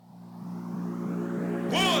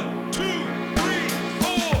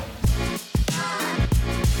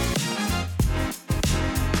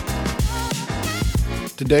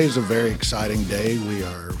Today is a very exciting day. We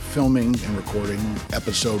are filming and recording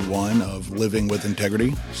episode 1 of Living with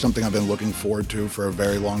Integrity, something I've been looking forward to for a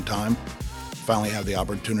very long time. Finally have the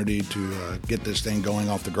opportunity to get this thing going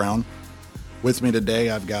off the ground. With me today,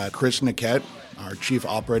 I've got Chris Niquette, our Chief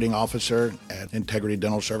Operating Officer at Integrity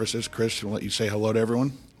Dental Services. Chris, I'll let you say hello to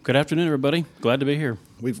everyone. Good afternoon, everybody. Glad to be here.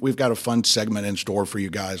 We've got a fun segment in store for you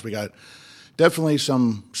guys. We got definitely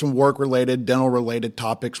some work-related, dental-related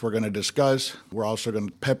topics we're going to discuss. We're also going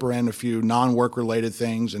to pepper in a few non-work-related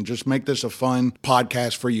things and just make this a fun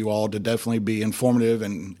podcast for you all to definitely be informative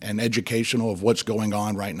and educational of what's going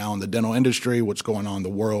on right now in the dental industry, what's going on in the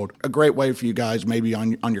world. A great way for you guys, maybe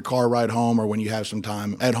on your car ride home or when you have some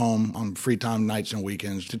time at home on free time nights and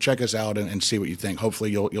weekends, to check us out and see what you think.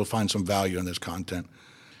 Hopefully you'll find some value in this content.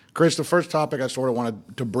 Chris, the first topic I sort of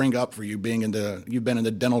wanted to bring up for you, you've been in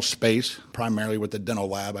the dental space, primarily with the dental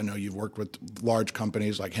lab. I know you've worked with large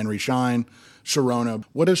companies like Henry Schein, Sharona.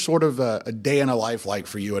 What is sort of a day in a life like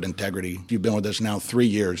for you at Integrity? You've been with us now 3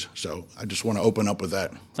 years, so I just want to open up with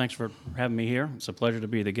that. Thanks for having me here. It's a pleasure to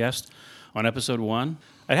be the guest on episode 1.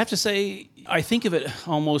 I'd have to say, I think of it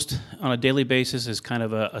almost on a daily basis as kind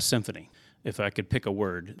of a symphony, if I could pick a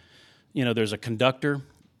word. You know, there's a conductor,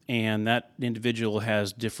 and that individual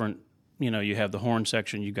has different, you have the horn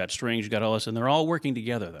section, you've got strings, you've got all this, and they're all working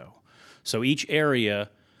together, though. So each area,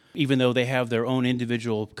 even though they have their own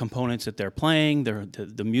individual components that they're playing,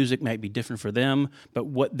 the music might be different for them, but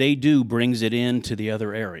what they do brings it into the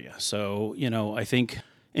other area. So, I think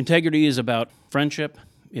integrity is about friendship,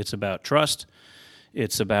 it's about trust,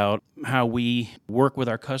 it's about how we work with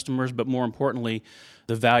our customers, but more importantly,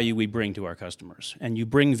 the value we bring to our customers. And you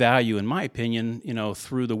bring value, in my opinion,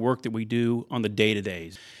 through the work that we do on the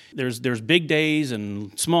day-to-days. There's big days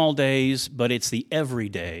and small days, but it's the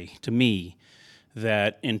everyday, to me,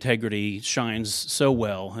 that integrity shines so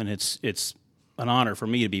well, and it's an honor for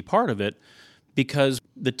me to be part of it because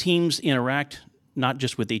the teams interact not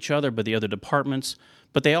just with each other, but the other departments,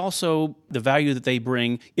 but they also, the value that they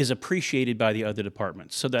bring is appreciated by the other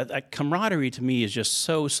departments. So that camaraderie to me is just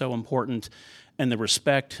so important, and the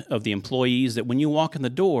respect of the employees that when you walk in the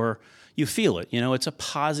door, you feel it. It's a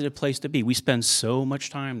positive place to be. We spend so much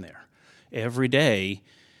time there every day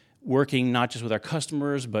working not just with our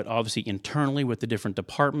customers, but obviously internally with the different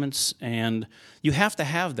departments. And you have to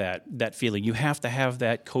have that feeling. You have to have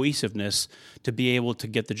that cohesiveness to be able to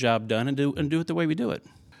get the job done and do it the way we do it.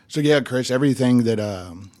 So yeah, Chris, everything that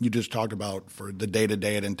you just talked about for the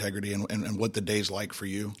day-to-day at Integrity and what the day's like for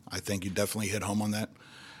you, I think you definitely hit home on that.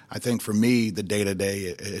 I think for me, the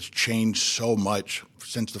day-to-day, it's changed so much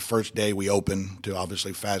since the first day we opened to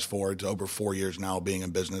obviously fast forward to over 4 years now being in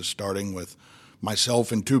business, starting with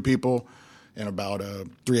myself and 2 people in about a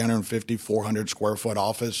 350, 400 square foot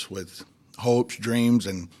office with hopes, dreams,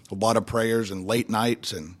 and a lot of prayers and late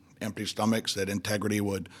nights and empty stomachs that Integrity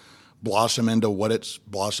would blossom into what it's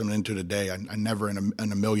blossomed into today. I never in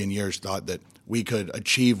a million years thought that we could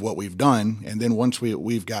achieve what we've done. And then once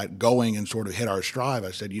we've got going and sort of hit our stride,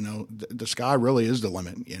 I said, the sky really is the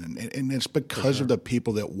limit. And it's because of the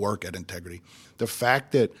people that work at Integrity. The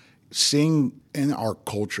fact that seeing in our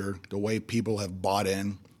culture the way people have bought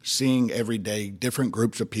in, seeing every day different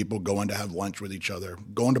groups of people going to have lunch with each other,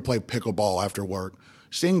 going to play pickleball after work,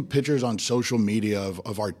 seeing pictures on social media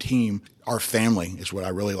of our team, our family is what I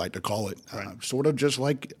really like to call it. Right. Sort of just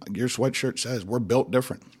like your sweatshirt says, we're built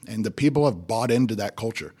different. And the people have bought into that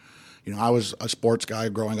culture. I was a sports guy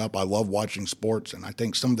growing up. I love watching sports. And I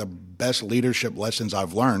think some of the best leadership lessons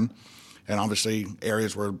I've learned, and obviously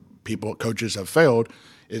areas where coaches have failed,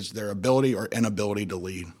 is their ability or inability to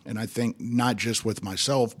lead. And I think not just with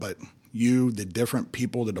myself, but you, the different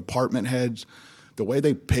people, the department heads, the way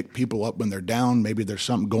they pick people up when they're down, maybe there's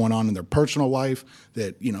something going on in their personal life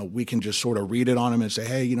that, we can just sort of read it on them and say,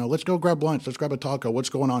 hey, let's go grab lunch, let's grab a taco, what's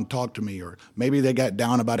going on, talk to me. Or maybe they got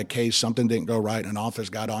down about a case, something didn't go right, and an office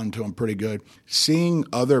got on to them pretty good. Seeing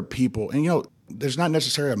other people, and there's not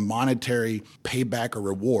necessarily a monetary payback or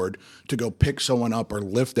reward to go pick someone up or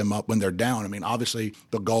lift them up when they're down. I mean, obviously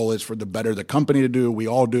the goal is for the better the company to do, we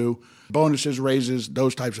all do, bonuses, raises,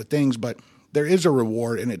 those types of things, but there is a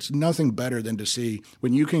reward, and it's nothing better than to see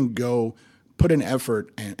when you can go put an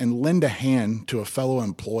effort and lend a hand to a fellow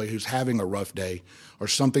employee who's having a rough day or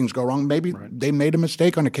something's go wrong. Maybe they made a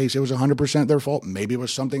mistake on a case. It was 100% their fault. Maybe it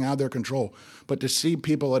was something out of their control. But to see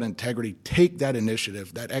people at Integrity take that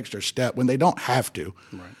initiative, that extra step when they don't have to,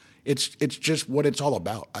 it's just what it's all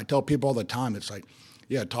about. I tell people all the time, it's like,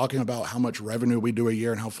 yeah, talking about how much revenue we do a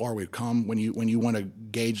year and how far we've come. When you want to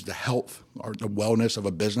gauge the health or the wellness of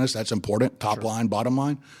a business, that's important, top line, bottom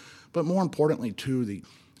line. But more importantly, too,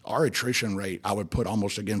 our attrition rate, I would put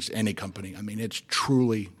almost against any company. I mean, it's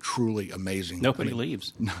truly, truly amazing. Nobody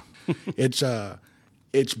leaves.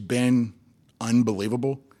 It's been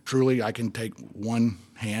unbelievable. Truly, I can take one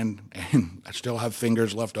hand and I still have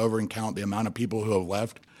fingers left over and count the amount of people who have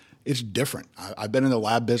left. It's different. I've been in the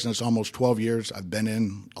lab business almost 12 years. I've been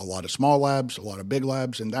in a lot of small labs, a lot of big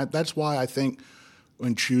labs, and that's why I think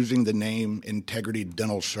when choosing the name Integrity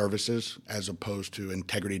Dental Services as opposed to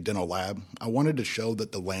Integrity Dental Lab, I wanted to show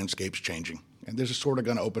that the landscape's changing. And this is sort of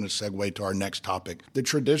going to open a segue to our next topic. The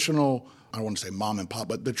traditional, I don't want to say mom and pop,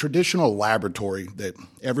 but the traditional laboratory that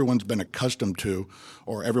everyone's been accustomed to,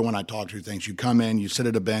 or everyone I talk to thinks you come in, you sit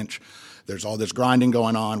at a bench, there's all this grinding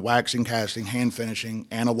going on, waxing, casting, hand finishing,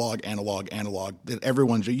 analog, that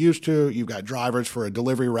everyone's used to. You've got drivers for a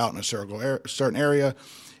delivery route in a certain area,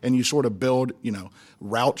 and you sort of build,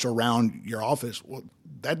 routes around your office. Well,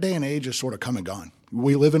 that day and age is sort of come and gone.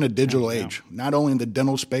 We live in a digital age, not only in the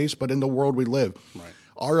dental space, but in the world we live. Right.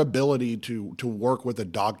 Our ability to work with a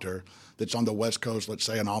doctor that's on the West Coast, let's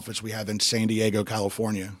say an office we have in San Diego,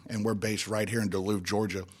 California, and we're based right here in Duluth,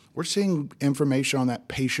 Georgia, we're seeing information on that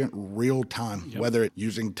patient real time, whether it's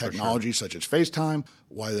using technology such as FaceTime,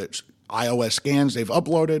 whether it's iOS scans they've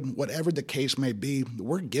uploaded, whatever the case may be,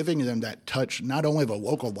 we're giving them that touch not only of a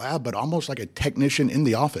local lab, but almost like a technician in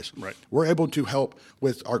the office. Right. We're able to help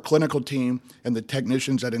with our clinical team and the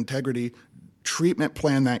technicians at Integrity treatment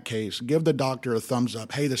plan that case, give the doctor a thumbs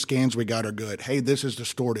up. Hey, the scans we got are good. Hey, this is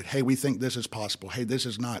distorted. Hey, we think this is possible. Hey, this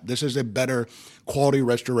is not. This is a better quality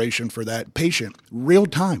restoration for that patient. Real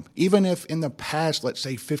time. Even if in the past, let's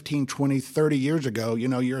say 15, 20, 30 years ago,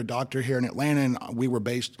 you're a doctor here in Atlanta and we were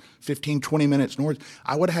based 15, 20 minutes north,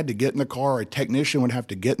 I would have had to get in the car, or a technician would have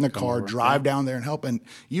to get in the car, drive down there and help. And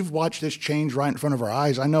you've watched this change right in front of our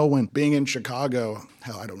eyes. I know when being in Chicago,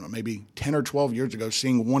 I don't know, maybe 10 or 12 years ago,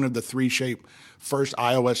 seeing one of the 3-shape first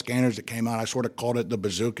iOS scanners that came out, I sort of called it the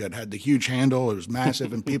bazooka. It had the huge handle. It was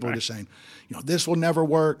massive. And people were just saying, this will never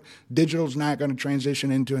work. Digital's not going to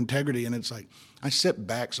transition into Integrity. And it's like, I sit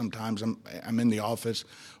back sometimes. I'm in the office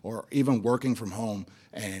or even working from home,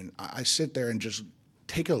 and I sit there and just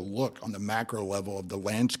take a look on the macro level of the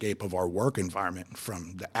landscape of our work environment,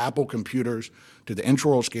 from the Apple computers to the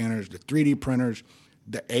intraoral scanners, the 3D printers,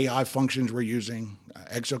 the AI functions we're using,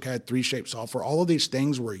 exocad 3-shape software, all of these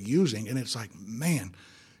things we're using. And it's like, man,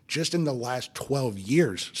 just in the last 12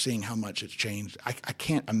 years, seeing how much it's changed, I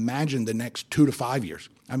can't imagine the next 2 to 5 years.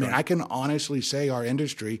 I mean, I can honestly say our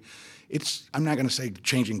industry, I'm not going to say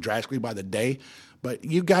changing drastically by the day, but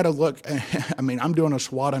you got to look. I mean, I'm doing a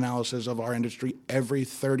SWOT analysis of our industry every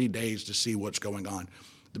 30 days to see what's going on.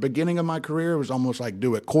 The beginning of my career was almost like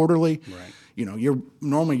do it quarterly. Right. You're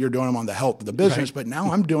doing them on the health of the business, but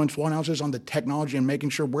now I'm doing SWOT analysis on the technology and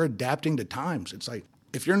making sure we're adapting to times. It's like,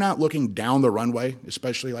 if you're not looking down the runway,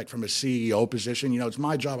 especially like from a CEO position, it's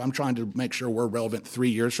my job. I'm trying to make sure we're relevant 3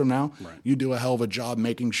 years from now. Right. You do a hell of a job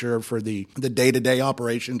making sure for the day-to-day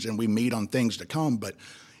operations, and we meet on things to come. But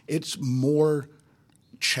it's more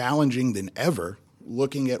challenging than ever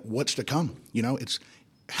looking at what's to come. It's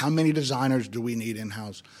how many designers do we need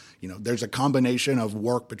in-house? There's a combination of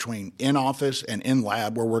work between in-office and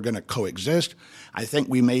in-lab where we're going to coexist. I think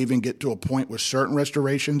we may even get to a point with certain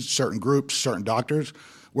restorations, certain groups, certain doctors,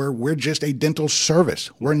 where we're just a dental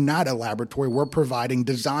service. We're not a laboratory. We're providing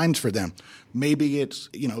designs for them. Maybe it's,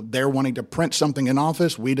 they're wanting to print something in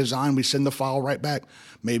office. We design, we send the file right back.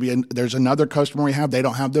 Maybe there's another customer we have, they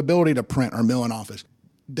don't have the ability to print or mill in office.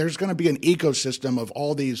 There's going to be an ecosystem of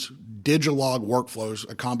all these digilog workflows,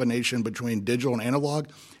 a combination between digital and analog,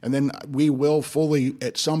 and then we will fully,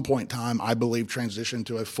 at some point in time, I believe, transition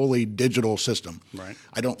to a fully digital system. Right.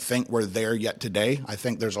 I don't think we're there yet today. I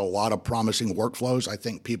think there's a lot of promising workflows. I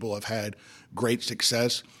think people have had great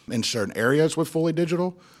success in certain areas with fully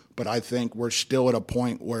digital, but I think we're still at a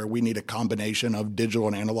point where we need a combination of digital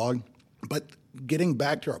and analog. But getting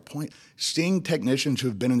back to our point, seeing technicians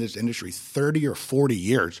who've been in this industry 30 or 40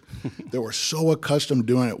 years that were so accustomed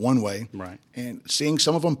doing it one way, right, and seeing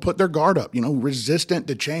some of them put their guard up, resistant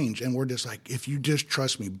to change. And we're just like, if you just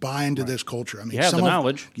trust me, buy into this culture. I mean, you have the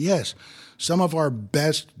knowledge. Yes. Some of our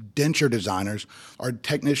best denture designers are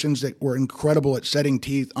technicians that were incredible at setting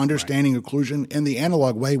teeth, understanding occlusion in the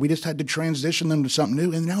analog way. We just had to transition them to something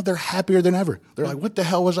new, and now they're happier than ever. They're like, what the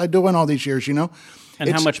hell was I doing all these years, And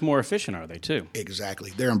how much more efficient are they, too?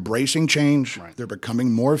 Exactly. They're embracing change. Right. They're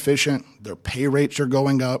becoming more efficient. Their pay rates are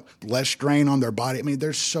going up, less strain on their body. I mean,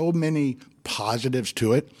 there's so many positives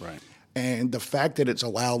to it. Right. And the fact that it's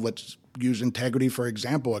allowed, let's use Integrity, for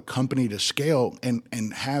example, a company to scale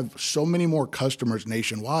and have so many more customers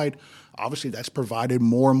nationwide, obviously that's provided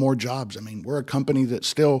more and more jobs. I mean, we're a company that's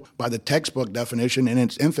still, by the textbook definition, in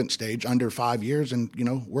its infant stage, under 5 years, and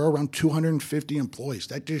we're around 250 employees.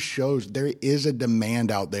 That just shows there is a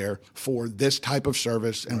demand out there for this type of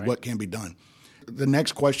service and what can be done. The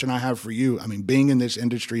next question I have for you, I mean, being in this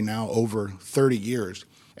industry now over 30 years,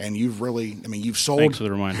 and you've sold. Thanks for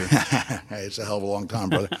the reminder. Hey, it's a hell of a long time,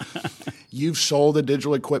 brother. You've sold the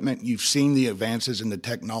digital equipment. You've seen the advances in the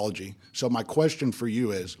technology. So my question for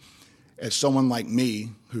you is, as someone like me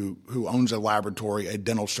who owns a laboratory, a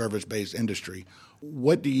dental service-based industry,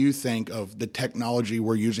 what do you think of the technology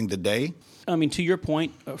we're using today? I mean, to your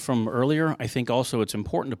point from earlier, I think also it's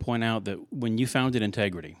important to point out that when you founded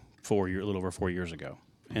Integrity a little over 4 years ago,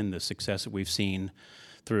 and the success that we've seen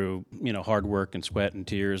through hard work and sweat and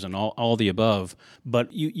tears and all the above,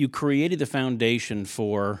 but you created the foundation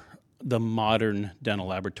for the modern dental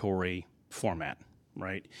laboratory format,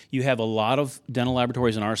 right? You have a lot of dental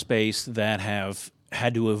laboratories in our space that have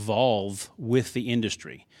had to evolve with the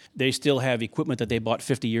industry. They still have equipment that they bought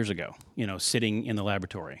 50 years ago, sitting in the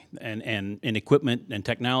laboratory, and equipment and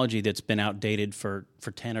technology that's been outdated for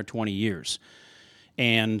 10 or 20 years.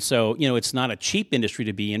 And so, it's not a cheap industry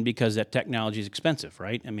to be in because that technology is expensive,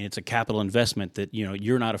 right? I mean, it's a capital investment that,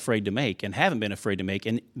 you're not afraid to make and haven't been afraid to make.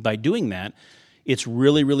 And by doing that, it's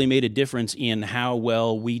really, really made a difference in how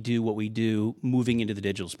well we do what we do moving into the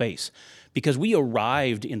digital space. Because we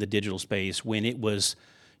arrived in the digital space when it was,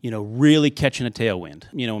 really catching a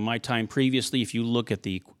tailwind. In my time previously, if you look at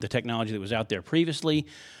the technology that was out there previously,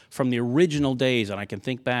 from the original days, and I can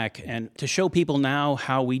think back, and to show people now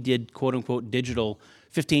how we did quote-unquote digital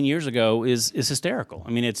 15 years ago is hysterical. I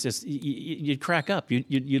mean, it's just, you'd crack up.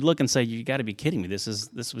 You'd look and say, you got to be kidding me. This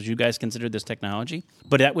was you guys considered this technology?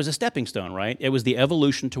 But that was a stepping stone, right? It was the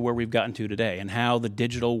evolution to where we've gotten to today and how the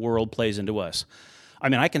digital world plays into us. I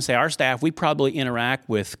mean, I can say our staff, we probably interact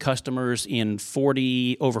with customers in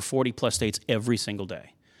over 40 plus states every single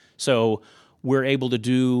day. So we're able to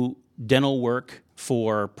do dental work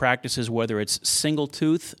for practices, whether it's single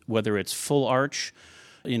tooth, whether it's full arch,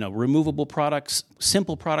 removable products,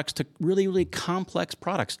 simple products to really, really complex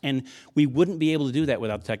products. And we wouldn't be able to do that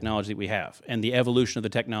without the technology that we have and the evolution of the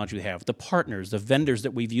technology we have, the partners, the vendors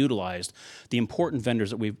that we've utilized, the important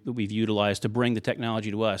vendors that we've utilized to bring the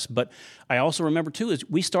technology to us. But I also remember, too, is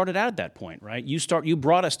we started out at that point, right? You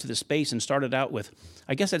brought us to the space and started out with,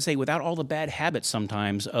 I guess I'd say, without all the bad habits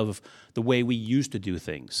sometimes of the way we used to do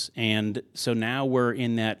things. And so now we're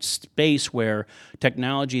in that space where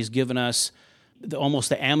technology has given us almost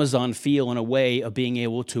the Amazon feel in a way of being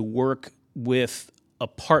able to work with a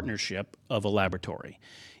partnership of a laboratory.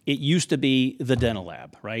 It used to be the dental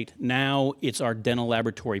lab, right? Now it's our dental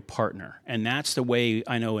laboratory partner. And that's the way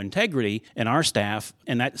I know Integrity and our staff,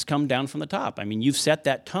 and that's come down from the top. I mean, you've set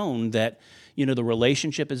that tone that, the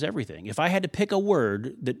relationship is everything. If I had to pick a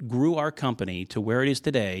word that grew our company to where it is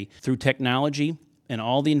today through technology and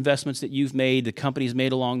all the investments that you've made, the company's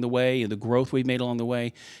made along the way, the growth we've made along the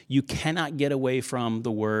way, you cannot get away from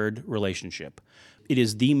the word relationship. It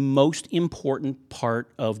is the most important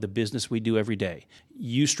part of the business we do every day.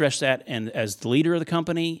 You stress that, and as the leader of the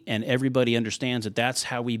company, and everybody understands that that's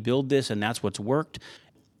how we build this and that's what's worked.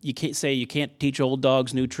 You can't say you can't teach old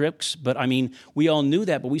dogs new tricks, but I mean, we all knew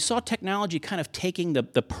that, but we saw technology kind of taking the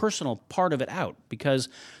personal part of it out because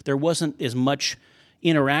there wasn't as much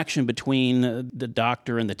interaction between the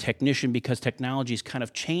doctor and the technician because technology's kind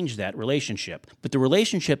of changed that relationship. But the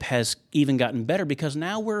relationship has even gotten better because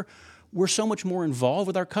now we're so much more involved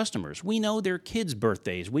with our customers. We know their kids'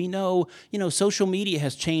 birthdays. We know, social media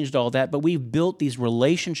has changed all that, but we've built these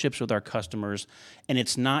relationships with our customers, and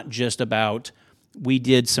it's not just about we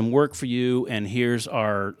did some work for you, and here's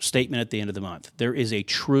our statement at the end of the month. There is a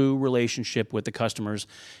true relationship with the customers,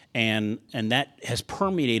 and that has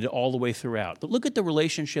permeated all the way throughout. But look at the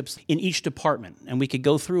relationships in each department, and we could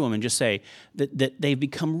go through them and just say that they've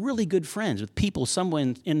become really good friends with people,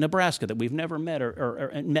 someone in Nebraska that we've never met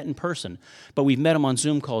or met in person, but we've met them on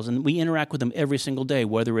Zoom calls, and we interact with them every single day,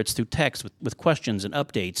 whether it's through text with questions and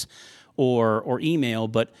updates or email.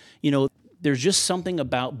 But, there's just something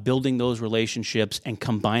about building those relationships and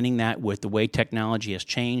combining that with the way technology has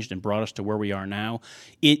changed and brought us to where we are now.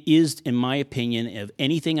 It is, in my opinion, of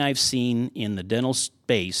anything I've seen in the dental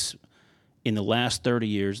space in the last 30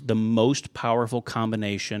 years, the most powerful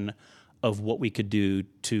combination of what we could do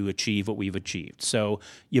to achieve what we've achieved. So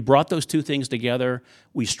you brought those two things together.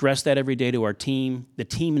 We stress that every day to our team. The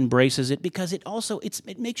team embraces it because it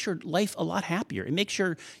makes your life a lot happier. It makes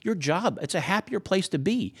your job, it's a happier place to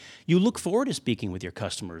be. You look forward to speaking with your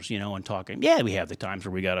customers, and talking. Yeah, we have the times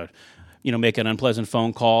where we got to make an unpleasant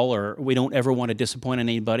phone call, or we don't ever want to disappoint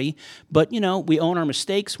anybody. But, we own our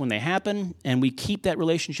mistakes when they happen, and we keep that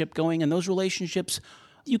relationship going. And those relationships,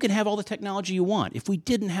 you can have all the technology you want. If we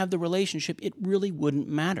didn't have the relationship, it really wouldn't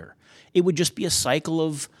matter. It would just be a cycle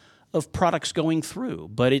of products going through.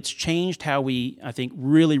 But it's changed how I think,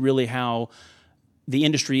 really, really how the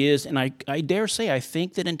industry is. And I dare say, I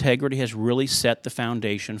think that integrity has really set the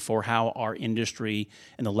foundation for how our industry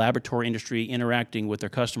and the laboratory industry interacting with their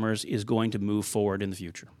customers is going to move forward in the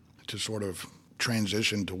future. To sort of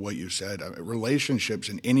transition to what you said, relationships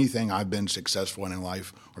in anything I've been successful in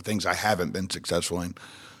life or things I haven't been successful in,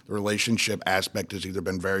 the relationship aspect has either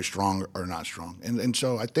been very strong or not strong. And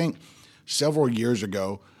so I think several years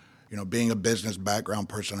ago, being a business background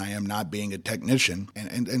person, I am not being a technician,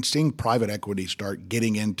 and seeing private equity start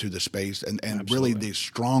getting into the space and really the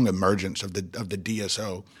strong emergence of the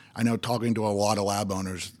DSO. I know talking to a lot of lab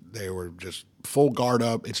owners, they were just full guard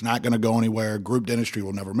up. It's not going to go anywhere. Group dentistry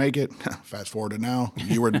will never make it. Fast forward to now,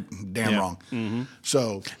 you were damn wrong. Mm-hmm.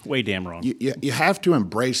 So way damn wrong. You have to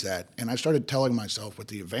embrace that. And I started telling myself, with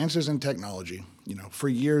the advances in technology, for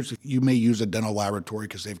years you may use a dental laboratory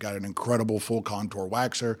because they've got an incredible full contour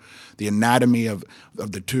waxer. The anatomy of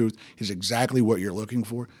the tooth is exactly what you're looking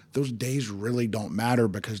for. Those days really don't matter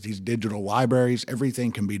because these digital libraries,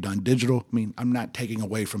 everything can be done digital. I mean, I'm not taking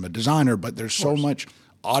away from a designer, but there's so much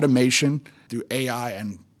automation through AI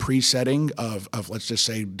and presetting of let's just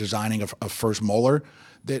say designing a first molar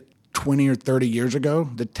that 20 or 30 years ago,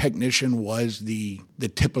 the technician was the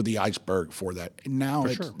tip of the iceberg for that. And now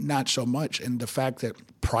it's not so much. And the fact that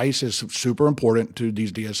price is super important to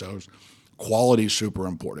these DSOs, quality is super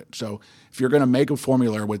important. So if you're going to make a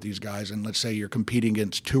formula with these guys, and let's say you're competing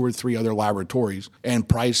against 2 or 3 other laboratories, and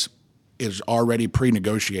price is already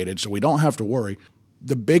pre-negotiated, so we don't have to worry.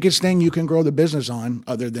 The biggest thing you can grow the business on,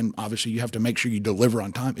 other than obviously you have to make sure you deliver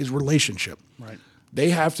on time, is relationship. Right. They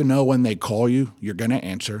have to know when they call you, you're going to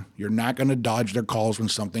answer. You're not going to dodge their calls when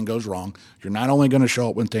something goes wrong. You're not only going to show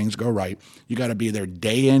up when things go right. You got to be there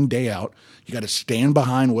day in, day out. You got to stand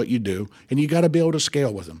behind what you do, and you got to be able to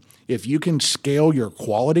scale with them. If you can scale your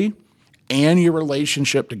quality and your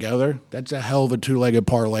relationship together, that's a hell of a 2-legged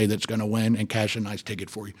parlay that's going to win and cash a nice ticket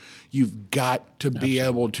for you. You've got to be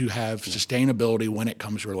able to have sustainability when it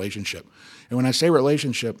comes to relationship. And when I say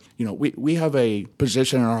relationship, we have a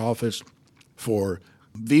position in our office for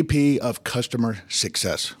VP of Customer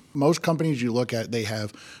Success. Most companies you look at, they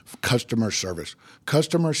have customer service.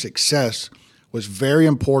 Customer success was very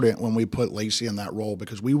important when we put Lacey in that role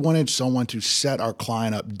because we wanted someone to set our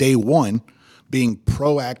client up day one, being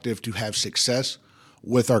proactive to have success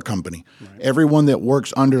with our company. Right. Everyone that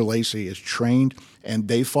works under Lacey is trained, and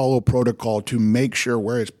they follow protocol to make sure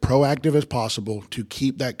we're as proactive as possible to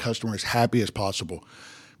keep that customer as happy as possible.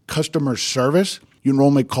 Customer service, you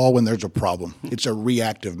normally call when there's a problem. It's a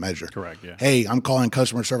reactive measure. Correct, yeah. Hey, I'm calling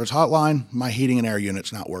customer service hotline. My heating and air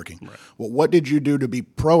unit's not working. Right. Well, what did you do to be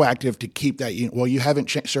proactive to keep that unit? Well, you haven't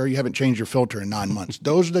changed your filter in 9 months.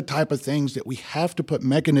 Those are the type of things that we have to put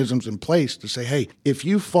mechanisms in place to say, hey, if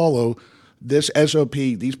you follow this SOP,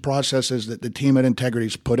 these processes that the team at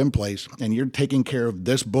Integrity's put in place, and you're taking care of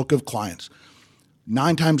this book of clients,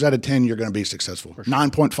 9 times out of 10, you're going to be successful. Sure.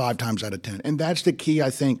 9.5 times out of 10. And that's the key,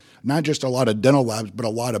 I think, not just a lot of dental labs, but a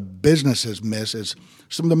lot of businesses miss is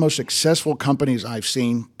some of the most successful companies I've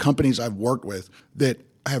seen, companies I've worked with that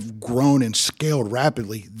have grown and scaled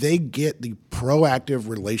rapidly, they get the proactive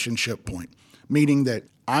relationship point, meaning that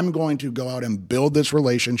I'm going to go out and build this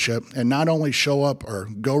relationship and not only show up or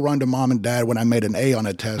go run to mom and dad when I made an A on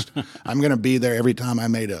a test. I'm going to be there every time I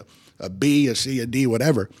made a B, a C, a D,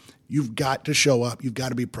 whatever. You've got to show up. You've got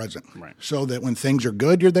to be present. Right. So that when things are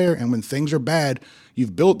good, you're there. And when things are bad,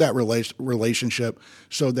 you've built that relationship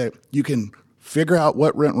so that you can figure out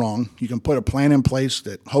what went wrong. You can put a plan in place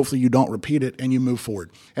that hopefully you don't repeat it and you move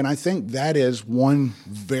forward. And I think that is one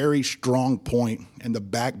very strong point and the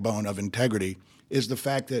backbone of integrity is the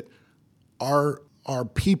fact that our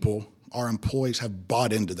people, our employees have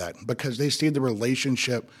bought into that because they see the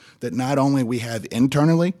relationship that not only we have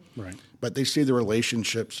internally, right, but they see the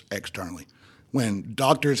relationships externally. When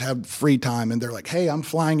doctors have free time and they're like, hey, I'm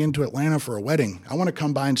flying into Atlanta for a wedding. I want to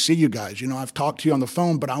come by and see you guys. I've talked to you on the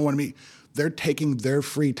phone, but I want to meet. They're taking their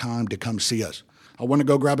free time to come see us. I want to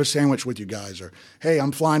go grab a sandwich with you guys. Or, hey,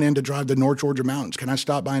 I'm flying in to drive the North Georgia mountains. Can I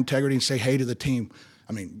stop by Integrity and say hey to the team?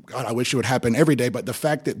 I mean, God, I wish it would happen every day, but the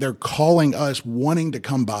fact that they're calling us wanting to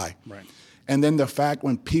come by. Right. And then the fact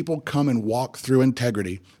when people come and walk through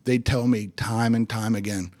Integrity, they tell me time and time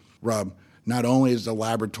again, Rob, not only is the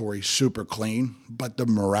laboratory super clean, but the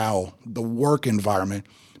morale, the work environment,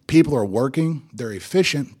 people are working, they're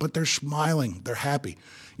efficient, but they're smiling, they're happy.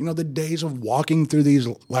 You know, the days of walking through these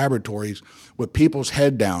laboratories with people's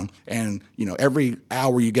head down and, you know, every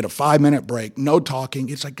hour you get a 5-minute break, no talking.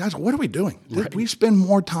 It's like, guys, what are we doing? Right. We spend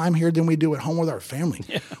more time here than we do at home with our family.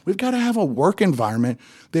 Yeah. We've got to have a work environment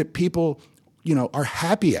that people, you know, are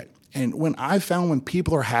happy at. And when I found when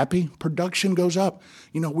people are happy, production goes up.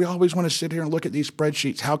 You know, we always want to sit here and look at these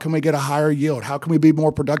spreadsheets. How can we get a higher yield? How can we be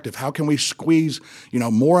more productive? How can we squeeze, you know,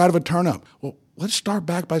 more out of a turnip? Well, let's start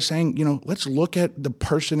back by saying, you know, let's look at the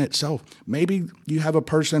person itself. Maybe you have a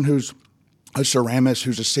person who's a ceramist,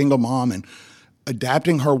 who's a single mom, and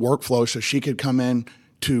adapting her workflow so she could come in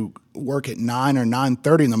to work at 9 or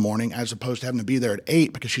 9:30 in the morning as opposed to having to be there at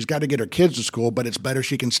 8 because she's got to get her kids to school, but it's better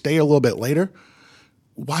she can stay a little bit later.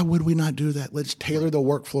 Why would we not do that? Let's tailor the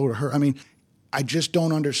workflow to her. I mean, I just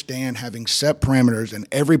don't understand having set parameters and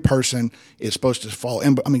every person is supposed to fall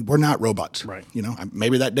in. I mean, we're not robots. Right. You know,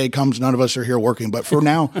 maybe that day comes, none of us are here working. But for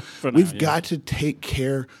now, we've got to take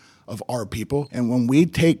care of our people. And when we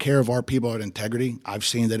take care of our people at Integrity, I've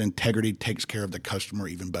seen that Integrity takes care of the customer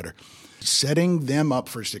even better. Setting them up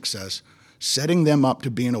for success, setting them up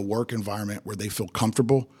to be in a work environment where they feel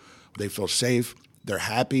comfortable, they feel safe, they're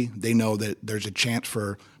happy. They know that there's a chance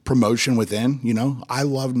for promotion within. You know, I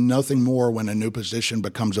love nothing more when a new position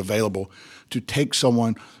becomes available to take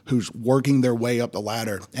someone who's working their way up the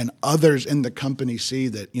ladder and others in the company see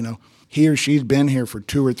that, you know, he or she's been here for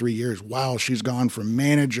 2 or 3 years. Wow, she's gone from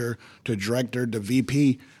manager to director to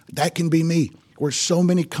VP. That can be me. Where so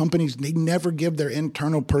many companies, they never give their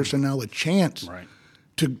internal personnel a chance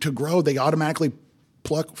to grow. They automatically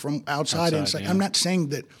pluck from outside and say, I'm not saying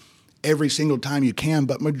that every single time you can,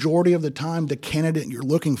 but majority of the time, the candidate you're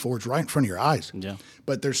looking for is right in front of your eyes. Yeah.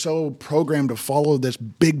 But they're so programmed to follow this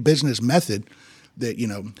big business method that, you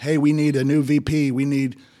know, hey, we need a new VP. We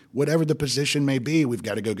need whatever the position may be. We've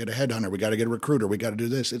got to go get a headhunter. We got to get a recruiter. We got to do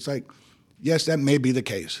this. It's like, yes, that may be the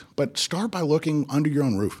case, but start by looking under your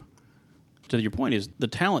own roof. To your point is the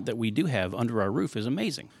talent that we do have under our roof is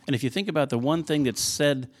amazing. And if you think about the one thing that's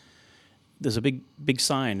said, there's a big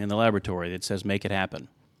sign in the laboratory that says, make it happen.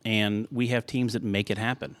 And we have teams that make it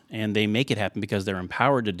happen. And they make it happen because they're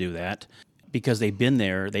empowered to do that, because they've been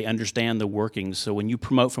there, they understand the workings. So when you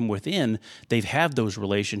promote from within, they've had those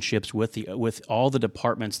relationships with all the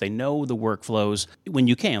departments. They know the workflows. When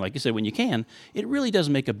you can, like you said, when you can, it really does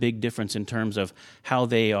make a big difference in terms of how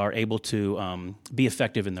they are able to be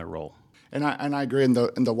effective in their role. And I agree. And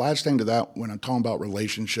the last thing to that, when I'm talking about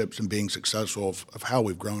relationships and being successful of how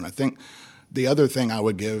we've grown, I think the other thing I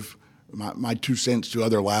would give my 2 cents to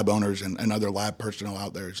other lab owners and other lab personnel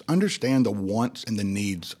out there is understand the wants and the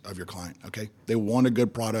needs of your client, okay? They want a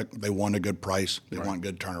good product, they want a good price, they want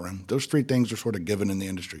good turnaround. Those 3 things are sort of given in the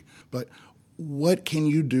industry. But what can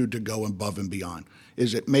you do to go above and beyond?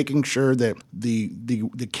 Is it making sure that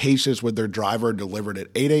the cases with their driver are delivered at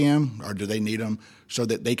 8 a.m. or do they need them so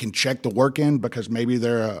that they can check the work in because maybe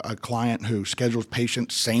they're a client who schedules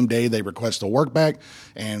patients same day they request the work back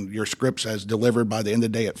and your script says delivered by the end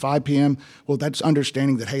of the day at 5 p.m.? Well, that's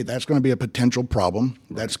understanding that, hey, that's going to be a potential problem.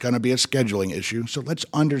 That's going to be a scheduling issue. So let's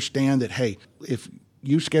understand that, hey, if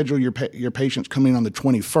you schedule your patients coming on the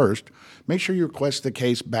 21st, make sure you request the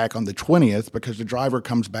case back on the 20th because the driver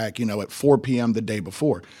comes back, you know, at 4 p.m. the day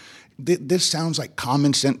before. This sounds like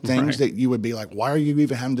common sense things that you would be like, why are you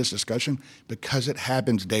even having this discussion? Because it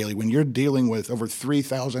happens daily. When you're dealing with over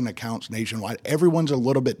 3,000 accounts nationwide, everyone's a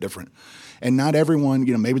little bit different. And not everyone,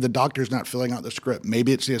 you know, maybe the doctor's not filling out the script.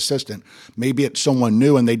 Maybe it's the assistant. Maybe it's someone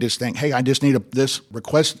new and they just think, hey, I just need this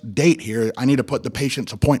request date here. I need to put the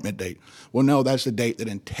patient's appointment date. Well, no, that's the date that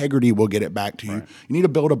Integrity will get it back to you. You need to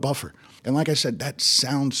build a buffer. And like I said, that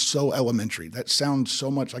sounds so elementary. That sounds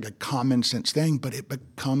so much like a common sense thing, but it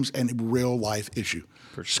becomes a real life issue.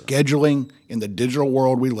 For sure. Scheduling in the digital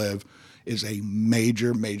world we live is a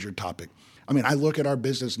major, major topic. I mean, I look at our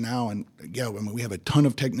business now and, we have a ton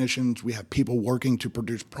of technicians. We have people working to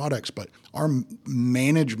produce products, but our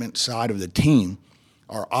management side of the team,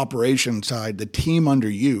 our operation side, the team under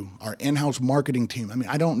you, our in-house marketing team, I mean,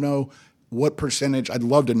 I don't know what percentage, I'd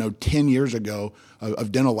love to know 10 years ago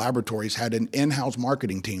of dental laboratories had an in-house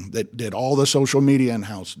marketing team that did all the social media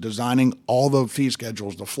in-house, designing all the fee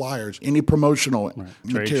schedules, the flyers, any promotional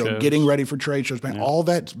material, getting ready for trade shows. Man, all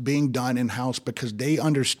that's being done in-house because they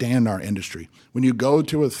understand our industry. When you go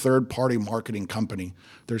to a third-party marketing company,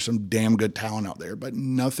 there's some damn good talent out there, but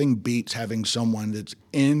nothing beats having someone that's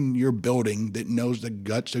in your building that knows the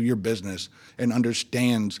guts of your business and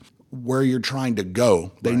understands where you're trying to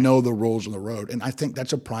go. They know the rules of the road. And I think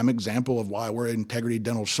that's a prime example of why we're Integrity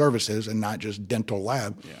Dental Services and not just Dental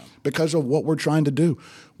Lab, because of what we're trying to do.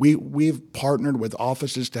 We've partnered with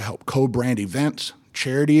offices to help co-brand events,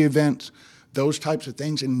 charity events, those types of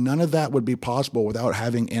things. And none of that would be possible without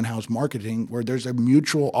having in-house marketing where there's a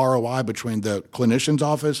mutual ROI between the clinician's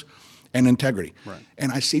office and Integrity.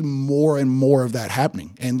 And I see more and more of that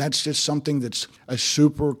happening. And that's just something that's a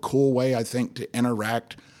super cool way, I think, to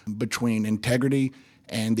interact between Integrity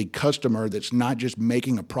and the customer that's not just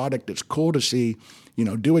making a product. It's cool to see,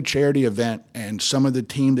 do a charity event and some of the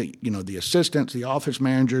team that, the assistants, the office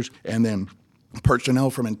managers, and then personnel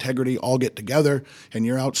from Integrity all get together and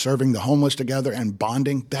you're out serving the homeless together and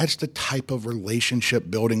bonding. That's the type of relationship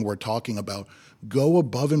building we're talking about. Go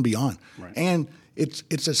above and beyond. And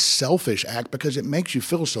it's a selfish act because it makes you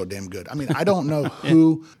feel so damn good. I mean, I don't know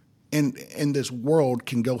who in this world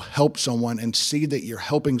can go help someone and see that you're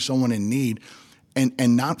helping someone in need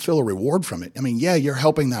and not feel a reward from it. I mean, yeah, you're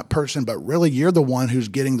helping that person, but really you're the one who's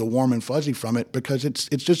getting the warm and fuzzy from it because it's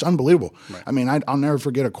just unbelievable. I mean, I'll never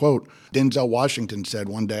forget a quote Denzel Washington said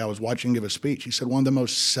one day. I was watching him give a speech. He said, one of the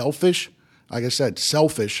most selfish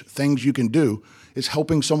things you can do is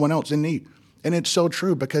helping someone else in need. And it's so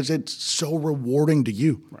true because it's so rewarding to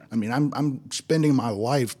you. I mean, I'm spending my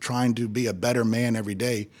life trying to be a better man every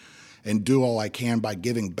day and do all I can by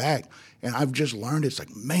giving back. And I've just learned, it's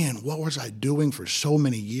like, man, what was I doing for so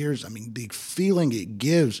many years? I mean, the feeling it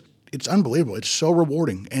gives, it's unbelievable. It's so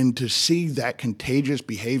rewarding. And to see that contagious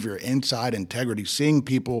behavior inside Integrity, seeing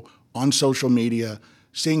people on social media,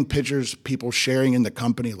 seeing pictures, people sharing in the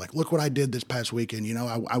company, like, look what I did this past weekend.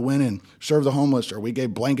 I went and served the homeless, or we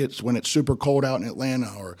gave blankets when it's super cold out in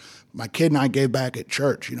Atlanta, or my kid and I gave back at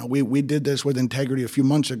church. We did this with Integrity a few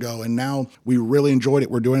months ago, and now we really enjoyed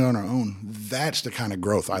it. We're doing it on our own. That's the kind of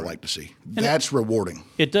growth I like to see. That's rewarding.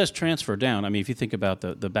 It does transfer down. I mean, if you think about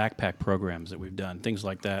the backpack programs that we've done, things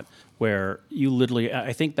like that, where you literally,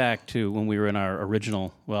 I think back to when we were in our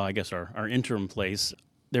original, our interim place,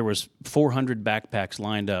 there was 400 backpacks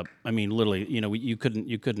lined up. I mean, literally, you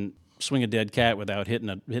couldn't swing a dead cat without hitting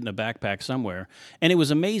a backpack somewhere. And it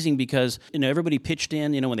was amazing because everybody pitched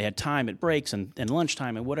in, when they had time at breaks and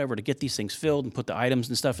lunchtime and whatever to get these things filled and put the items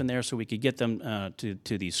and stuff in there so we could get them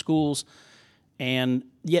to these schools. And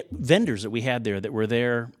yet vendors that we had there that were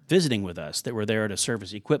there visiting with us, that were there to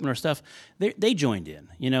service equipment or stuff, they joined in,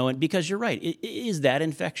 and because you're right, it is that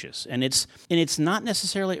infectious. And it's not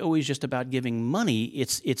necessarily always just about giving money.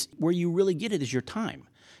 It's where you really get it is your time.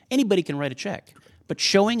 Anybody can write a check, but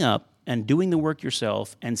showing up and doing the work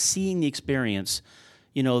yourself and seeing the experience,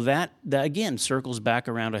 that again circles back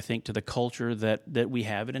around, I think, to the culture that we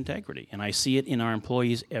have at Integrity. And I see it in our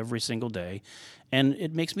employees every single day, and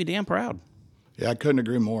it makes me damn proud. Yeah, I couldn't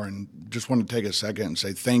agree more, and just want to take a second and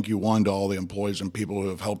say thank you, to all the employees and people who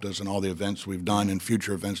have helped us in all the events we've done and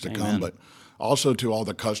future events to come, but also to all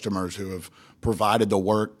the customers who have provided the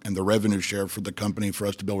work and the revenue share for the company for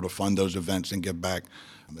us to be able to fund those events and give back.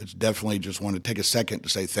 It's definitely just want to take a second to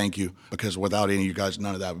say thank you, because without any of you guys,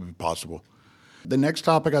 none of that would be possible. The next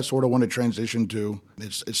topic I sort of want to transition to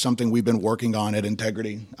is something we've been working on at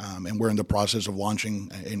Integrity, and we're in the process of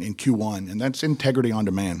launching in Q1, and that's Integrity on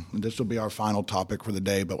Demand. And this will be our final topic for the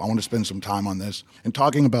day, but I want to spend some time on this and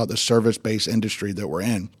talking about the service-based industry that we're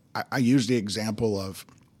in. I use the example of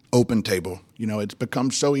Open Table. It's become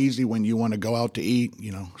so easy when you want to go out to eat,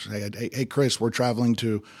 say, hey, Chris, we're traveling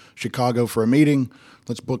to Chicago for a meeting.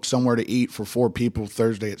 Let's book somewhere to eat for 4 people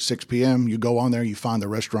Thursday at 6 p.m. You go on there, you find the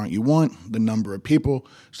restaurant you want, the number of people,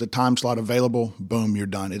 it's the time slot available, boom, you're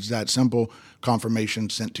done. It's that simple. Confirmation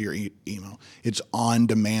sent to your email. It's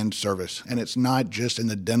on-demand service. And it's not just in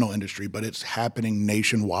the dental industry, but it's happening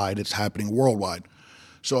nationwide. It's happening worldwide.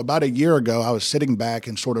 So about a year ago, I was sitting back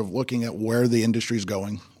and sort of looking at where the industry is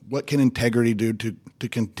going. What can Integrity do to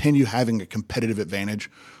continue having a competitive advantage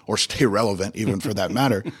or stay relevant, even for that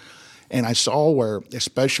matter? And I saw where,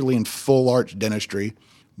 especially in full arch dentistry,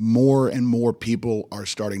 more and more people are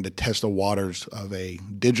starting to test the waters of a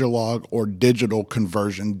Digilog or digital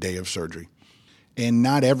conversion day of surgery. And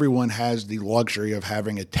not everyone has the luxury of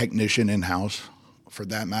having a technician in-house, for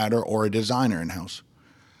that matter, or a designer in-house.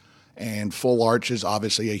 And full arch is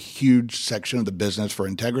obviously a huge section of the business for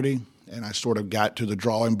Integrity. and I sort of got to the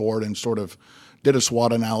drawing board and sort of did a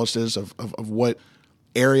SWOT analysis of what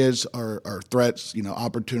areas are threats,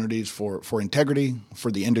 opportunities for integrity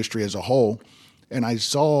for the industry as a whole. And I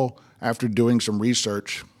saw, after doing some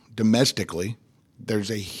research domestically,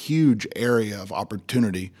 there's a huge area of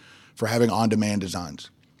opportunity for having on-demand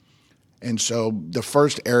designs. And so the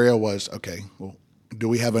first area was, okay, well, do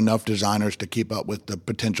we have enough designers to keep up with the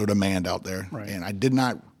potential demand out there? Right. And I did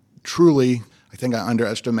not truly, I think I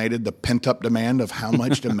underestimated the pent-up demand of how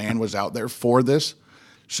much demand was out there for this.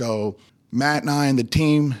 So Matt and I and the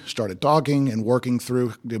team started talking and working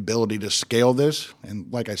through the ability to scale this.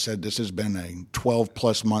 And like I said, this has been a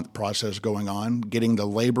 12-plus month process going on, getting the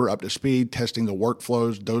labor up to speed, testing the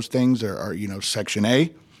workflows. Those things are Section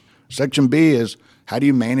A. Section B is, how do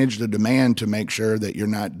you manage the demand to make sure that you're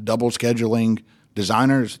not double scheduling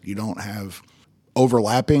designers, you don't have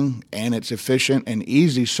overlapping, and it's efficient and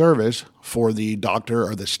easy service for the doctor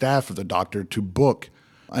or the staff of the doctor to book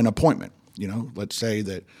an appointment. Let's say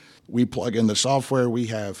that we plug in the software, we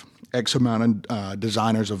have X amount of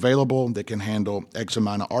designers available that can handle X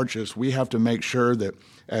amount of arches. We have to make sure that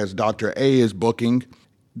as Dr. A is booking,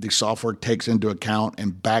 the software takes into account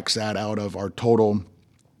and backs that out of our total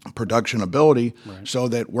production ability, right, so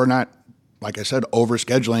that we're not, like I said,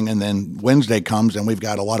 overscheduling, and then Wednesday comes and we've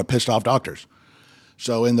got a lot of pissed off doctors.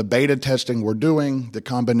 So in the beta testing we're doing, the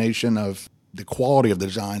combination of the quality of the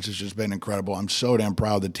designs has just been incredible. I'm so damn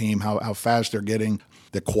proud of the team, how fast they're getting,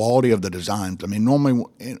 the quality of the designs. I mean, normally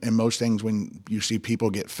in most things, when you see people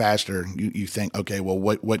get faster, you think, okay, well,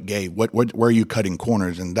 what gave? Where are you cutting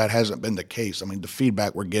corners? And that hasn't been the case. I mean, the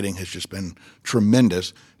feedback we're getting has just been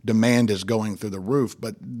tremendous. Demand is going through the roof.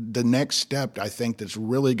 But the next step, I think, that's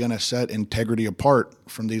really going to set Integrity apart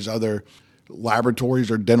from these other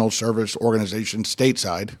laboratories or dental service organizations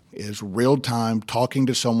stateside is real-time talking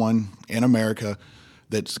to someone in America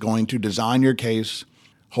that's going to design your case,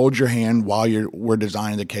 hold your hand while we're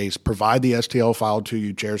designing the case, provide the STL file to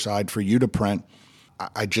you chairside for you to print.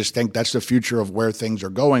 I just think that's the future of where things are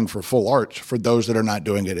going for full arch for those that are not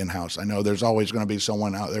doing it in-house. I know there's always going to be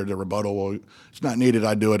someone out there to rebuttal, well, it's not needed,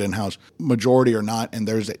 I do it in-house. Majority are not, and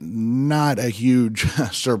there's not a huge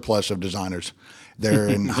surplus of designers. They're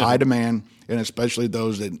in high demand, and especially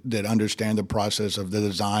those that understand the process of the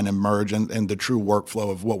design and merge and the true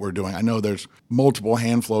workflow of what we're doing. I know there's multiple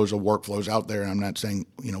handfuls of workflows out there, and I'm not saying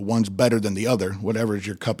one's better than the other. Whatever is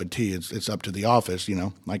your cup of tea, it's up to the office.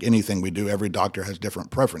 Like anything we do, every doctor has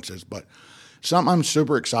different preferences. But something I'm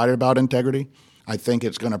super excited about Integrity. I think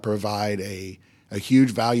it's going to provide a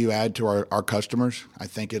huge value add to our customers. I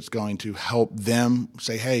think it's going to help them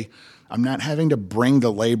say, hey, I'm not having to bring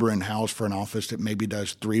the labor in-house for an office that maybe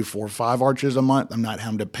does 3, 4, 5 arches a month. I'm not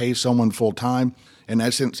having to pay someone full-time. In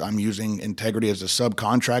essence, I'm using Integrity as a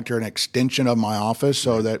subcontractor, an extension of my office,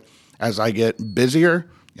 so that as I get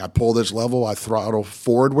busier, I pull this level, I throttle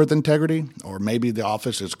forward with Integrity, or maybe the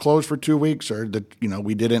office is closed for 2 weeks, or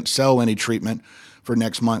we didn't sell any treatment for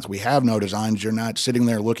next month. We have no designs. You're not sitting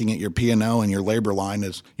there looking at your P&L and your labor line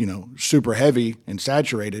is, super heavy and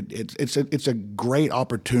saturated. It's a great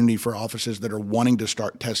opportunity for offices that are wanting to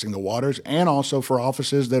start testing the waters, and also for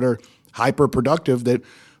offices that are hyper productive, that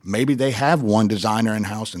maybe they have one designer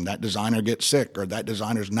in-house and that designer gets sick, or that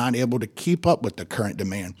designer's not able to keep up with the current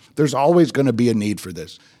demand. There's always going to be a need for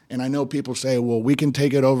this. And I know people say, well, we can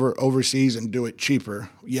take it overseas and do it cheaper.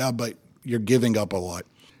 Yeah, but you're giving up a lot.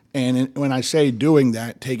 And when I say doing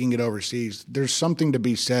that, taking it overseas, there's something to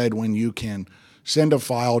be said when you can send a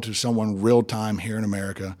file to someone real time here in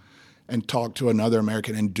America and talk to another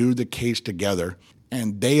American and do the case together.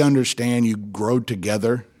 And they understand you grow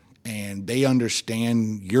together, and they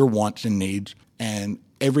understand your wants and needs. And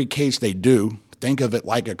every case they do, think of it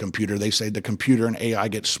like a computer. They say the computer and AI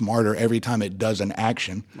get smarter every time it does an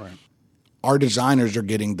action. Right. Our designers are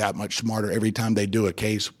getting that much smarter every time they do a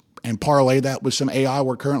case. And parlay that with some AI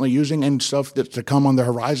we're currently using and stuff that's to come on the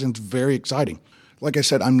horizon is very exciting. Like I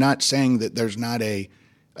said, I'm not saying that there's not a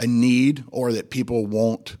need or that people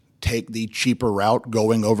won't take the cheaper route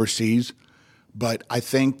going overseas. But I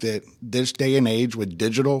think that this day and age with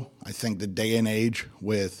digital, I think the day and age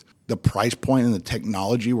with the price point and the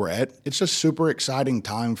technology we're at, it's a super exciting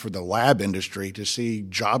time for the lab industry to see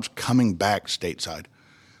jobs coming back stateside.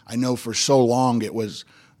 I know for so long it was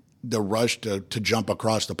the rush to jump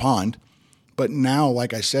across the pond. But now,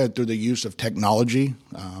 like I said, through the use of technology,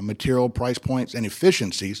 material price points, and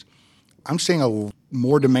efficiencies, I'm seeing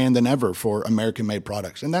more demand than ever for American-made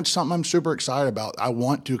products. And that's something I'm super excited about. I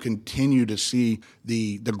want to continue to see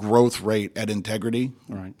the growth rate at Integrity,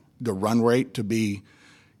 right, the run rate to be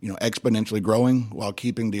exponentially growing while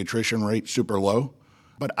keeping the attrition rate super low.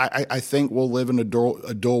 But I think we'll live in a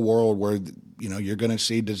dual world where, you're going to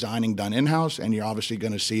see designing done in-house, and you're obviously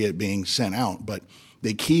going to see it being sent out. But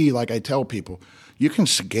the key, like I tell people, you can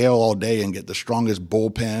scale all day and get the strongest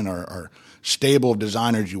bullpen or stable of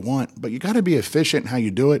designers you want, but you got to be efficient in how you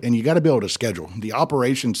do it, and you got to be able to schedule. The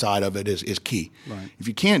operation side of it is key. Right. If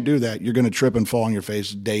you can't do that, you're going to trip and fall on your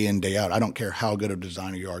face day in, day out. I don't care how good a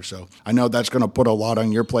designer you are. So I know that's going to put a lot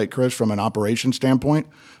on your plate, Chris, from an operation standpoint,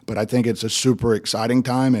 but I think it's a super exciting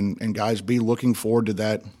time, and guys, be looking forward to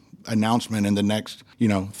that announcement in the next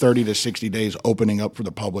 30 to 60 days opening up for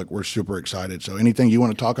the public. We're super excited. So anything you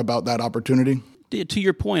want to talk about that opportunity? To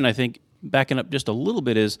your point, I think backing up just a little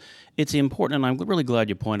bit is it's important, and I'm really glad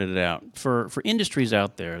you pointed it out, for industries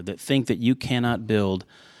out there that think that you cannot build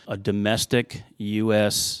a domestic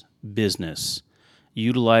U.S. business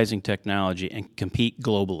utilizing technology and compete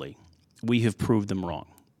globally. We have proved them wrong.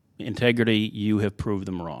 Integrity, you have proved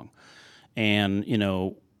them wrong. And,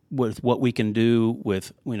 with what we can do,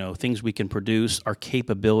 with things we can produce, our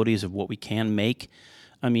capabilities of what we can make.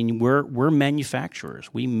 I mean, we're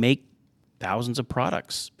manufacturers. We make thousands of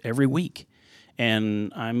products every week,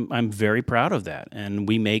 and I'm very proud of that. And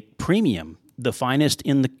we make premium, the finest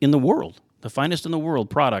in the world,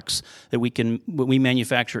 products that we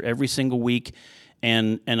manufacture every single week,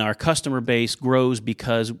 and our customer base grows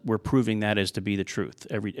because we're proving that as to be the truth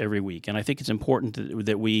every week. And I think it's important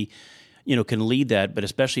that we can lead that, but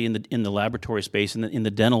especially in the laboratory space, in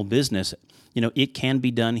the dental business, it can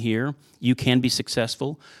be done here. You can be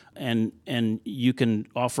successful, and you can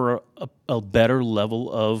offer a better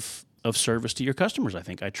level of service to your customers.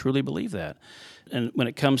 I truly believe that. And when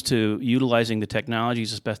it comes to utilizing the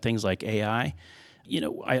technologies, especially things like AI,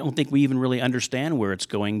 I don't think we even really understand where it's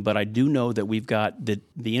going, but I do know that we've got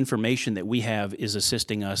the information that we have is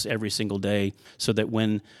assisting us every single day, so that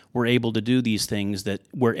when we're able to do these things, that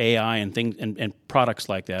where AI and things and products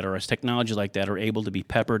like that, or as technology like that, are able to be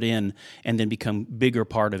peppered in and then become bigger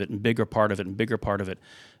part of it and bigger part of it and bigger part of it.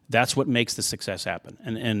 That's what makes the success happen,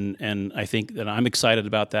 and I think that I'm excited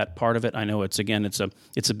about that part of it. I know it's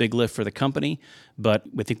a big lift for the company, but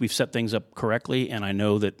I think we've set things up correctly, and I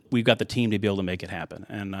know that we've got the team to be able to make it happen,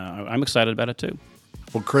 and I'm excited about it too.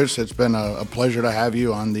 Well, Chris, it's been a pleasure to have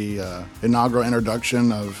you on the inaugural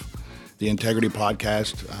introduction of the Integrity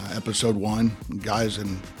Podcast, Episode 1. Guys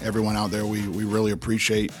and everyone out there, we really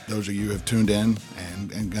appreciate those of you who have tuned in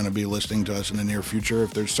and going to be listening to us in the near future.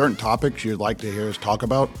 If there's certain topics you'd like to hear us talk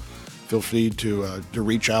about, feel free to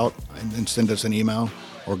reach out and send us an email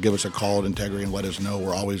or give us a call at Integrity and let us know.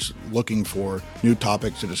 We're always looking for new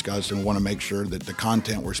topics to discuss and want to make sure that the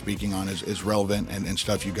content we're speaking on is relevant and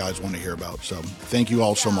stuff you guys want to hear about. So thank you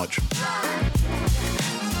all so much.